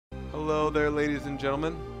Hello there, ladies and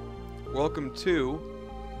gentlemen. Welcome to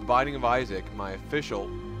Binding of Isaac, my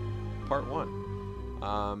official part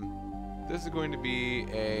 1. This is going to be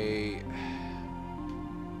a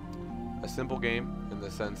simple game in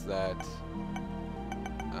the sense that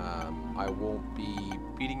I won't be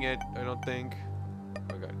beating it, I don't think.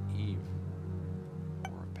 I got Eve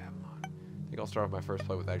or Babylon. I think I'll start off my first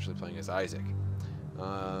play with actually playing as Isaac.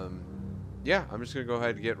 Yeah, I'm just going to go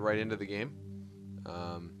ahead and get right into the game.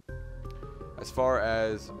 As far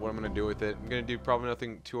as what I'm going to do with it, I'm going to do probably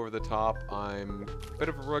nothing too over the top. I'm a bit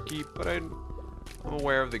of a rookie, but I'm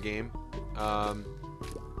aware of the game.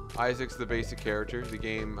 Isaac's the basic character. The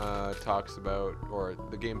game talks about, or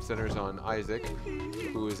the game centers on Isaac,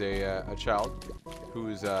 who is a child,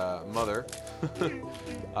 whose mother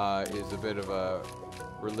is a bit of a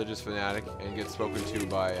religious fanatic and gets spoken to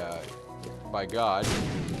by God,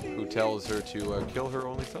 who tells her to kill her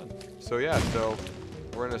only son. So yeah, so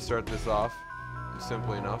we're going to start this off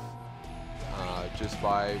simply enough, just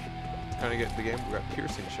by kind of getting the game. We got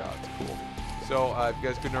piercing shots, cool. So if you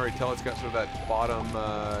guys couldn't already tell, it's got sort of that bottom,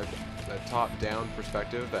 that top-down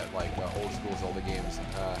perspective that like old school Zelda games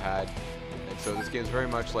had. And so this game's very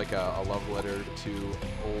much like a love letter to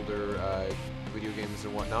older video games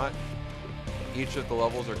and whatnot. Each of the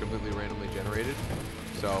levels are completely randomly generated.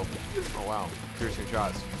 So, oh wow, piercing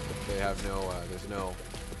shots. They have no, there's no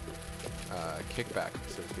kickback,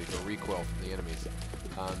 so to speak, or recoil from the enemies.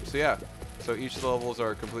 So yeah, so each of the levels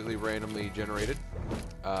are completely randomly generated.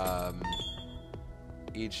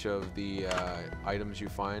 Each of the items you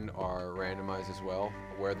find are randomized as well,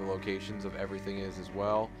 where the locations of everything is as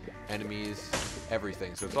well, enemies,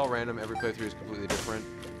 everything. So it's all random. Every playthrough is completely different.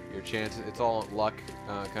 Your chances, it's all luck,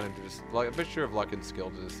 kind of just like a mixture of luck and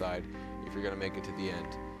skill to decide if you're gonna make it to the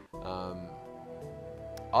end.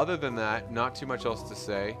 Other than that, not too much else to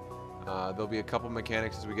say. There'll be a couple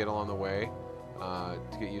mechanics as we get along the way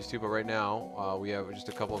to get used to, but right now we have just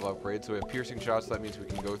a couple of upgrades. So we have piercing shots, so that means we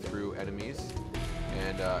can go through enemies.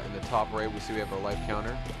 And in the top right, we see we have our life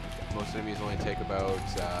counter. Most enemies only take about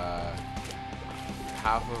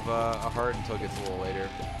half of a heart until it gets a little later.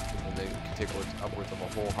 And they can take upwards of a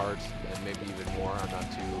whole heart, and maybe even more. I'm not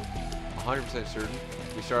too 100% certain.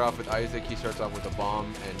 We start off with Isaac. He starts off with a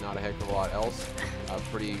bomb and not a heck of a lot else. Oh,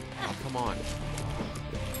 come on.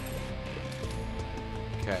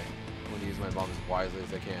 Okay, I'm going to use my bomb as wisely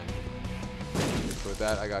as I can. So with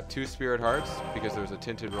that, I got 2 spirit hearts because there's a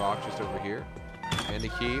tinted rock just over here. And a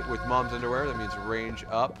key with Mom's underwear. That means range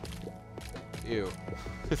up. Ew.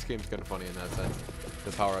 This game's kind of funny in that sense.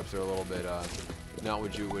 The power-ups are a little bit not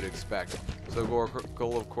what you would expect. So the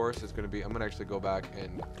goal, of course, is going to be, I'm going to actually go back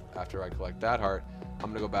and after I collect that heart,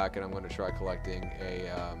 I'm going to go back and I'm going to try collecting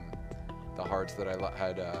the hearts that I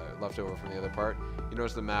had left over from the other part. You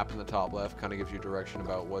notice the map in the top left kind of gives you direction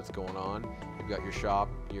about what's going on. You've got your shop,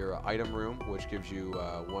 your item room, which gives you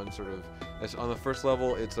one sort of, on the first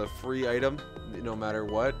level, it's a free item, no matter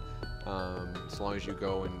what, as long as you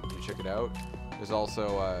go and you check it out. There's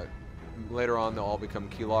also, later on, they'll all become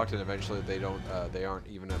key locked, and eventually they aren't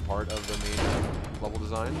even a part of the main level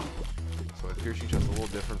design. So the piercing shot's a little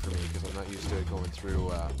different for me because I'm not used to going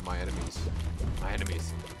through my enemies.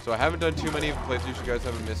 So I haven't done too many playthroughs. You guys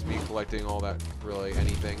haven't missed me collecting all that, really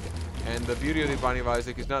anything. And the beauty of the Binding of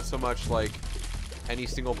Isaac is not so much like any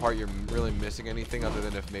single part you're really missing anything other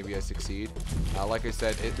than if maybe I succeed. Like I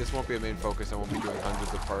said, this won't be a main focus. I won't be doing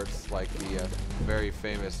hundreds of parts like the very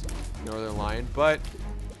famous Northern Lion, but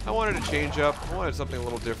I wanted to change up. I wanted something a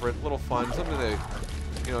little different, a little fun, something to,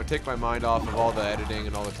 you know, take my mind off of all the editing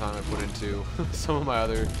and all the time I put into some of my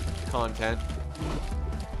other content.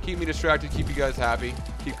 Keep me distracted, keep you guys happy,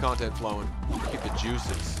 keep content flowing, keep the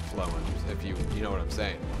juices flowing, if you know what I'm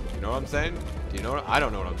saying. You know what I'm saying? Do you know what I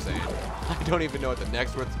don't know what I'm saying. I don't even know what the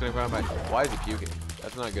next word's going to come out. Why is he puking?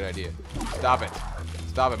 That's not a good idea. Stop it.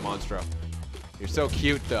 Stop it, Monstro. You're so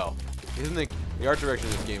cute, though. Isn't the art direction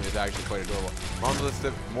of this game is actually quite adorable. Mom's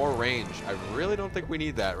listed more range. I really don't think we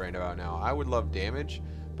need that right about now. I would love damage,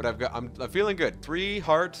 but I'm feeling good. 3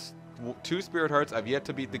 hearts, 2 spirit hearts. I've yet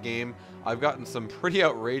to beat the game. I've gotten some pretty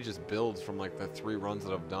outrageous builds from like the 3 runs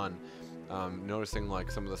that I've done. Noticing like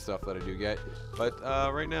some of the stuff that I do get, but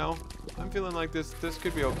right now I'm feeling like this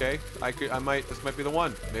could be okay. This might be the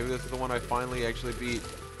one. Maybe this is the one I finally actually beat.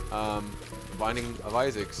 Binding of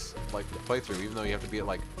Isaac's like playthrough, even though you have to beat it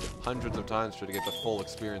like hundreds of times to get the full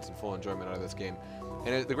experience and full enjoyment out of this game.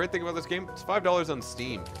 And the great thing about this game, it's $5 on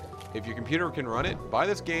Steam. If your computer can run it, buy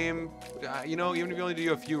this game. You know, even if you only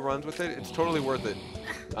do a few runs with it, it's totally worth it.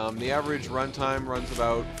 The average runtime runs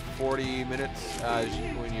about 40 minutes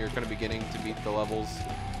when you're kind of beginning to beat the levels.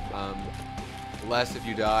 Less if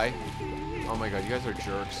you die. Oh my god, you guys are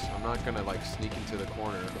jerks. I'm not gonna like sneak into the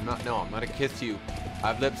corner. I'm not gonna kiss you. I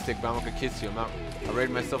have lipstick, but I'm not gonna kiss you. I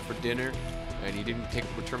rated myself for dinner, and you didn't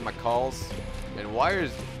return my calls. And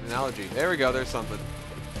wires analogy. There we go, there's something.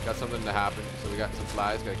 Got something to happen. So we got some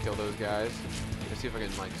flies, gotta kill those guys. Let's see if I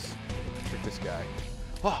can like trick this guy.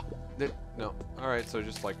 Oh, no. Alright, so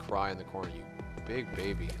just like cry in the corner, you big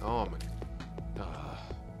baby. Oh my.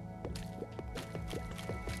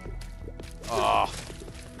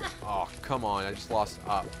 Oh, come on. I just lost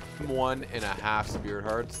 1.5 spirit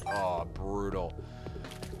hearts. Oh, brutal.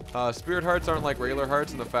 Spirit hearts aren't like regular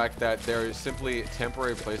hearts in the fact that they're simply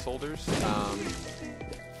temporary placeholders.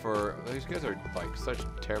 For these guys are like such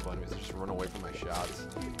terrible enemies. They just run away from my shots.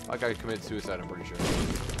 That guy committed suicide, I'm pretty sure.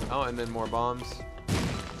 Oh, and then more bombs.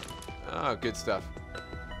 Oh, good stuff.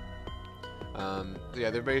 Yeah,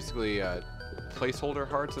 they're basically placeholder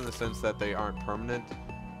hearts in the sense that they aren't permanent.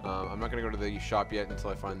 I'm not going to go to the shop yet until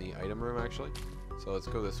I find the item room, actually. So let's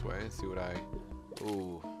go this way and see what I...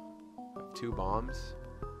 Ooh. I have 2 bombs.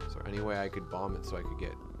 Is there any way I could bomb it so I could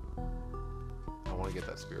get... I want to get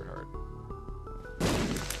that spirit heart.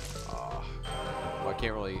 Well,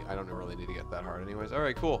 I don't really need to get that heart anyways.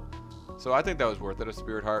 Alright, cool. So I think that was worth it, a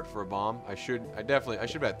spirit heart for a bomb. I should have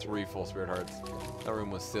had 3 full spirit hearts. That room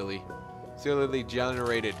was silly. Sillily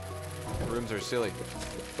generated. Rooms are silly.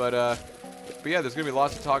 But yeah, there's going to be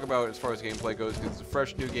lots to talk about as far as gameplay goes, because it's a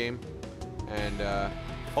fresh new game. And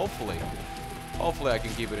hopefully I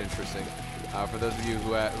can keep it interesting. For those of you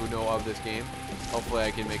who know of this game, hopefully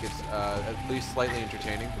I can make it at least slightly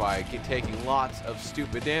entertaining by taking lots of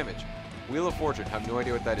stupid damage. Wheel of Fortune, have no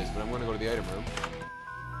idea what that is, but I'm going to go to the item room.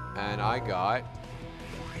 And I got...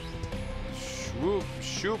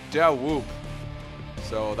 Shoop da whoop.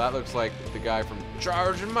 So that looks like the guy from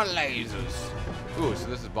Charging My Lasers. Ooh, so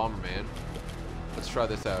this is Bomberman. Let's try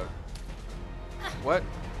this out. What?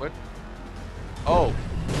 Oh,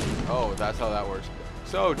 that's how that works.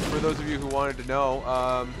 So, for those of you who wanted to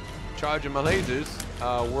know, Charging My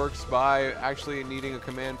Lasers works by actually needing a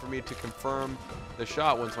command for me to confirm the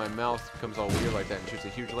shot once my mouth becomes all weird like that and shoots a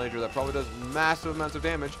huge laser that probably does massive amounts of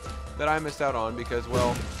damage that I missed out on because,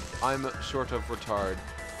 well, I'm short of retard.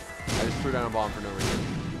 I just threw down a bomb for no reason.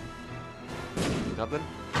 Nothing?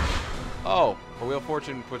 Oh, a Wheel of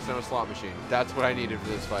Fortune puts down a slot machine. That's what I needed for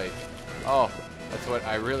this fight. Oh, that's what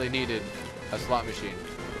I really needed, a slot machine.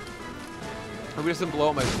 Hope he doesn't blow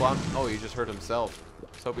up my slot. Oh, he just hurt himself.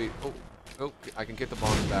 Let's hope he... Oh, I can get the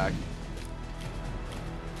bombs back.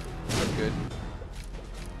 That's good.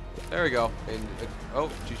 There we go. And, oh,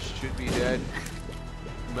 she should be dead.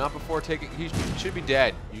 Not before taking... He should be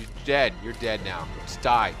dead. You're dead. You're dead now. Just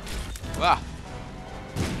die. Ah.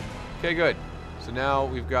 Okay, good. So now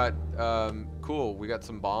we've got... cool. We got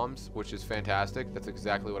some bombs, which is fantastic. That's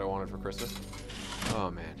exactly what I wanted for Christmas. Oh,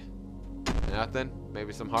 man. Nothing.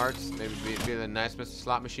 Maybe some hearts. Maybe be the nice Mr.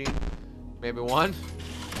 Slot Machine. Maybe one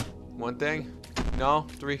thing. No,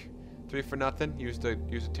 three for nothing. Used a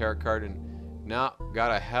tarot card and no,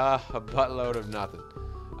 got a buttload of nothing.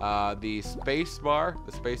 The space bar,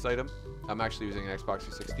 the space item. I'm actually using an Xbox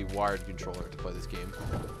 360 wired controller to play this game,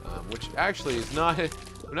 which actually is not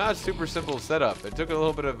a super simple setup. It took a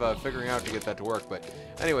little bit of figuring out to get that to work. But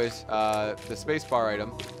anyways, the space bar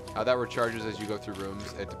item. That recharges as you go through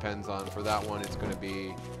rooms. It depends on, for that one, it's going to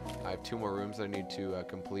be, I have 2 more rooms that I need to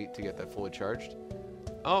complete to get that fully charged.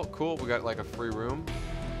 Oh, cool. We got like a free room.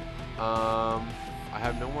 I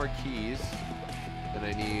have no more keys than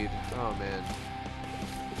I need. Oh, man.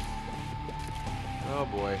 Oh,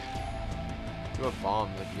 boy. Do a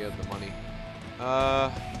bomb if you have the money.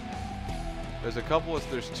 There's a couple of,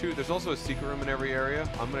 there's also a secret room in every area.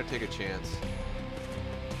 I'm going to take a chance.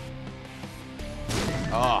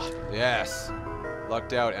 Oh, yes.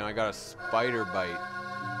 Lucked out, and I got a spider bite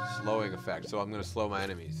slowing effect, so I'm going to slow my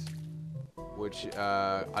enemies. Which,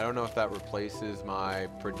 I don't know if that replaces my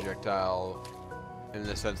projectile in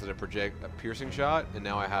the sense that it project a piercing shot, and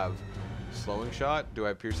now I have slowing shot. Do I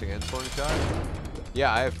have piercing and slowing shot?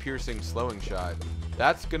 Yeah, I have piercing, slowing shot.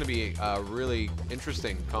 That's going to be a really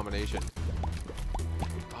interesting combination.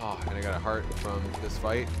 Oh, and I got a heart from this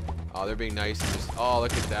fight. Oh, they're being nice. Oh,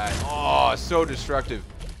 look at that. Oh, so destructive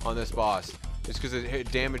on this boss. Just because it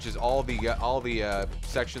damages all the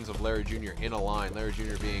sections of Larry Jr. in a line. Larry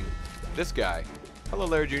Jr. being this guy. Hello,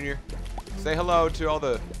 Larry Jr. Say hello to all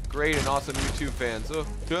the great and awesome YouTube fans. Oh,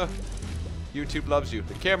 YouTube loves you.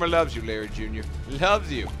 The camera loves you, Larry Jr. Loves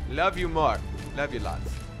you. Love you more. Love you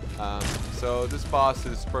lots. So this boss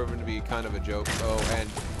has proven to be kind of a joke. Oh, and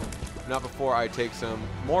not before I take some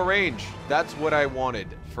more range. That's what I wanted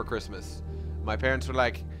for Christmas. My parents were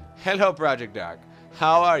like, hello, Project Dark.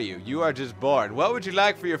 How are you? You are just born. What would you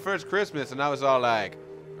like for your first Christmas? And I was all like,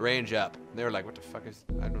 range up. And they were like, what the fuck is...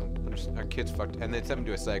 I don't understand. Our kids fucked... And they sent me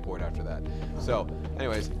to a psych ward after that. So,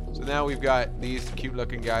 anyways. So now we've got these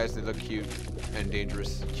cute-looking guys. They look cute and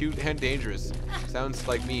dangerous. Cute and dangerous. Sounds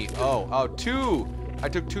like me. Oh, 2! I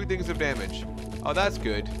took 2 things of damage. Oh, that's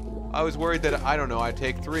good. I was worried that, I don't know, I'd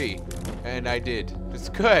take 3. And I did. It's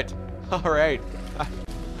good. Alright.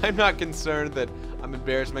 I'm not concerned that I'm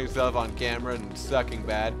embarrassing myself on camera and sucking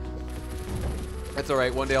bad. That's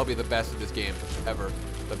alright. One day I'll be the best at this game ever.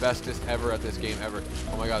 The bestest ever at this game ever.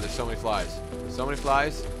 Oh my god, there's so many flies. So many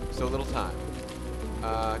flies, so little time.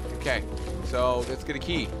 Okay. So let's get a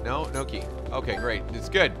key. No key. Okay, great. It's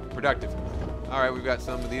good. Productive. Alright, we've got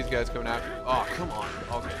some of these guys coming out. Oh, come on.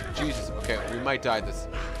 Okay. Jesus. Okay, we might die this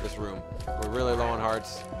room. We're really low on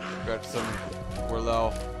hearts. We've got some... We're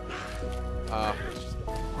low.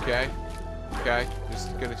 Okay. Okay.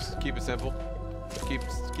 Just gonna keep it simple. Keep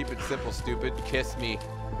it simple, stupid. Kiss me.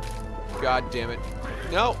 God damn it.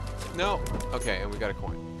 No. Okay, and we got a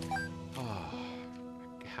coin. Oh,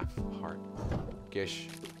 half a heart. Gish.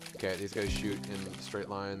 Okay, these guys shoot in straight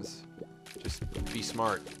lines. Just be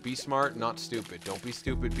smart. Be smart, not stupid. Don't be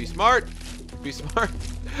stupid. Be smart. Be smart.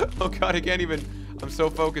 Oh god, I can't even. I'm so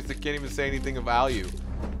focused I can't even say anything of value.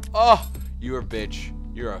 Oh, you're a bitch.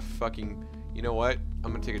 You're a fucking. You know what?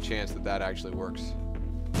 I'm gonna take a chance that actually works.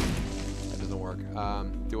 That doesn't work.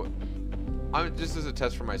 Do it. Just as a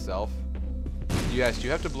test for myself. Yes, you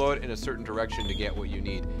have to blow it in a certain direction to get what you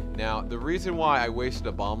need. Now, the reason why I wasted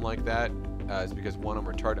a bomb like that is because, one, I'm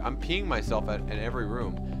retarded. I'm peeing myself in every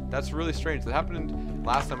room. That's really strange. That happened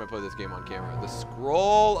last time I played this game on camera. The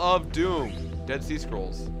Scroll of Doom. Dead Sea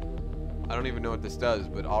Scrolls. I don't even know what this does,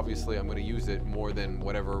 but obviously I'm going to use it more than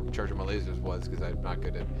whatever charging my lasers was because I'm not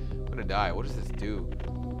good at... I'm going to die. What does this do?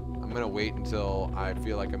 I'm going to wait until I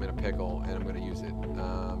feel like I'm in a pickle and I'm going to use it.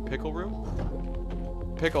 Pickle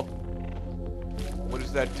room? Pickle. What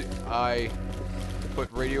does that do? I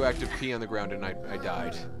put radioactive pee on the ground and I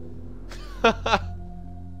died.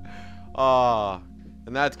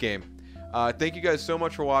 And that's game. Thank you guys so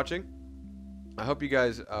much for watching. I hope you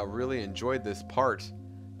guys really enjoyed this part.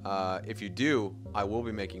 If you do, I will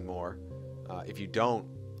be making more. If you don't,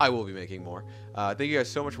 I will be making more. Thank you guys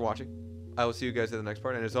so much for watching. I will see you guys in the next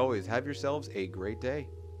part. And as always, have yourselves a great day.